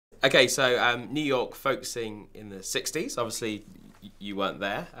Okay, so New York focusing in the 60s. Obviously, you weren't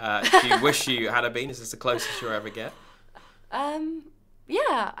there. Do you wish you had been? Is this the closest you'll ever get?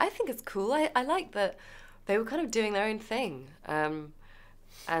 Yeah, I think it's cool. I like that they were kind of doing their own thing.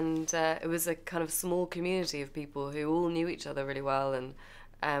 And it was a kind of small community of people who all knew each other really well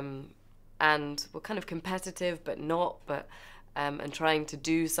and were kind of competitive but not, and trying to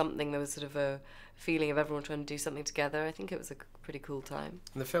do something. There was sort of a feeling of everyone trying to do something together. I think it was a pretty cool time.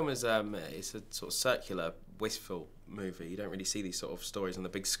 And the film is it's a sort of circular, wistful movie. You don't really see these sort of stories on the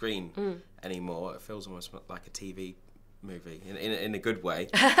big screen anymore. It feels almost like a TV movie in a good way.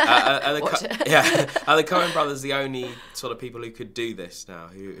 Are the Coen Brothers the only sort of people who could do this now,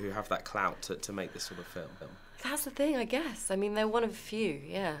 who have that clout to make this sort of film? That's the thing, I guess. I mean, they're one of a few,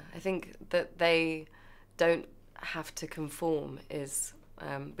 yeah. I think that they don't have to conform is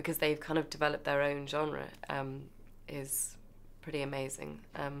because they've kind of developed their own genre is pretty amazing.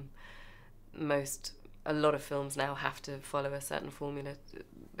 A lot of films now have to follow a certain formula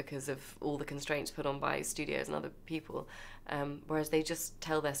because of all the constraints put on by studios and other people, whereas they just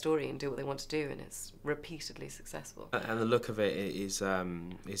tell their story and do what they want to do, and it's repeatedly successful. And the look of it is a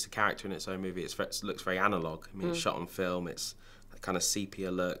character in its own movie. It looks very analogue. I mean, it's shot on film. It's that kind of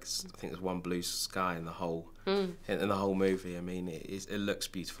sepia look. I think there's one blue sky in the whole in the whole movie. I mean, it looks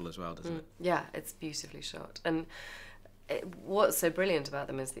beautiful as well, doesn't it? Yeah, it's beautifully shot. And what's so brilliant about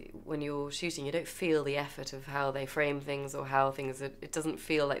them is that when you're shooting, you don't feel the effort of how they frame things or how things are, it doesn't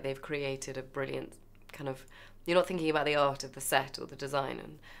feel like they've created a brilliant kind of, you're not thinking about the art of the set or the design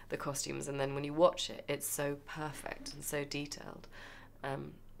and the costumes, and then when you watch it, it's so perfect and so detailed.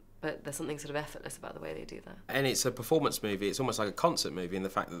 But there's something sort of effortless about the way they do that. And it's a performance movie. It's almost like a concert movie in the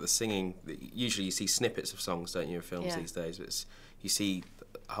fact that the singing, usually you see snippets of songs, don't you, in films these days, but you see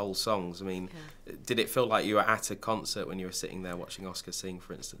whole songs. I mean, did it feel like you were at a concert when you were sitting there watching Oscar sing,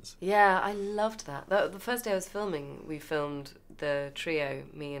 for instance? Yeah, I loved that. The first day I was filming, we filmed the trio,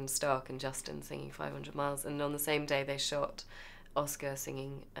 me and Stark and Justin singing 500 Miles, and on the same day they shot Oscar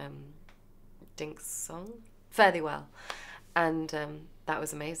singing Dink's song, Fare Thee Well. And that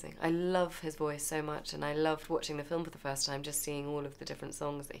was amazing. I love his voice so much, and I loved watching the film for the first time, just seeing all of the different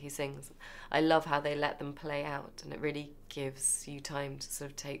songs that he sings. I love how they let them play out, and it really gives you time to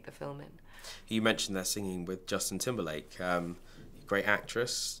sort of take the film in. You mentioned they're singing with Justin Timberlake. Great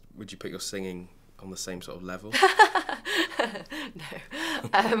actress. Would you put your singing on the same sort of level?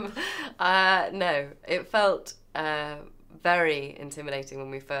 No. No. It felt very intimidating when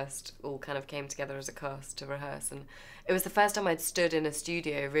we first all kind of came together as a cast to rehearse, and it was the first time I'd stood in a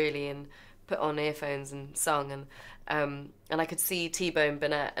studio really and put on earphones and sung, and I could see T-Bone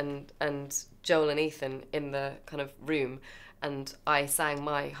Burnett and Joel and Ethan in the kind of room, and I sang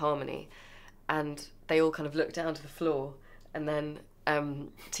my harmony, and they all kind of looked down to the floor, and then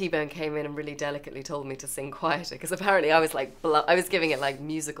T-Bone came in and really delicately told me to sing quieter, because apparently I was like I was giving it like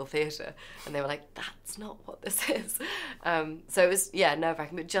musical theatre, and they were like, that's not what this is. So it was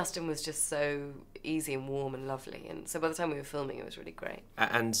nerve-wracking, but Justin was just so easy and warm and lovely, and so by the time we were filming it was really great.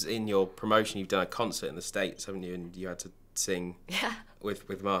 And in your promotion you've done a concert in the States, haven't you, and you had to sing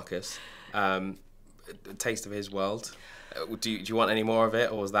with Marcus, a taste of his world. Do you want any more of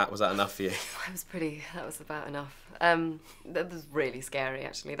it, or was that enough for you? That was about enough. That was really scary,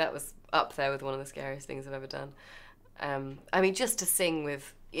 actually. That was up there with one of the scariest things I've ever done. I mean, just to sing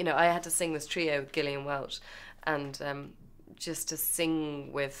with, I had to sing this trio with Gillian Welch, and just to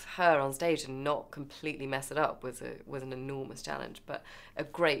sing with her on stage and not completely mess it up was an enormous challenge, but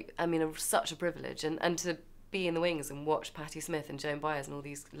such a privilege. And to be in the wings and watch Patti Smith and Joan Baez and all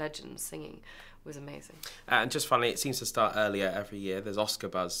these legends singing was amazing. And just finally, it seems to start earlier every year. There's Oscar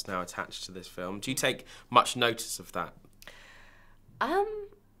buzz now attached to this film. Do you take much notice of that? No,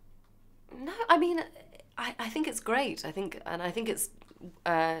 I mean, I think it's great. I think it's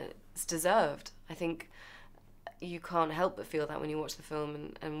deserved. I think you can't help but feel that when you watch the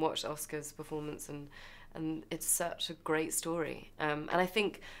film and watch Oscar's performance, and it's such a great story. And I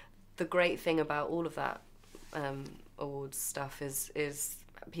think the great thing about all of that awards stuff is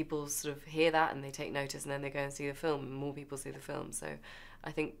people sort of hear that and they take notice, and then they go and see the film, and more people see the film. So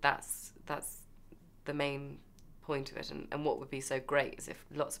I think that's the main point of it, and what would be so great is if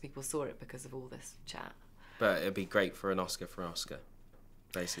lots of people saw it because of all this chat. But it'd be great for an Oscar for Oscar,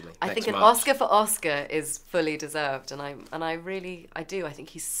 basically. I think an Oscar for Oscar is fully deserved, and I really do. I think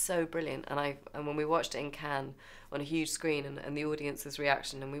he's so brilliant, and when we watched it in Cannes on a huge screen, and the audience's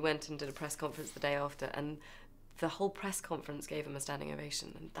reaction, and we went and did a press conference the day after, and the whole press conference gave him a standing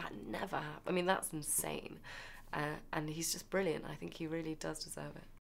ovation, and that never happened. I mean, that's insane. And he's just brilliant. I think he really does deserve it.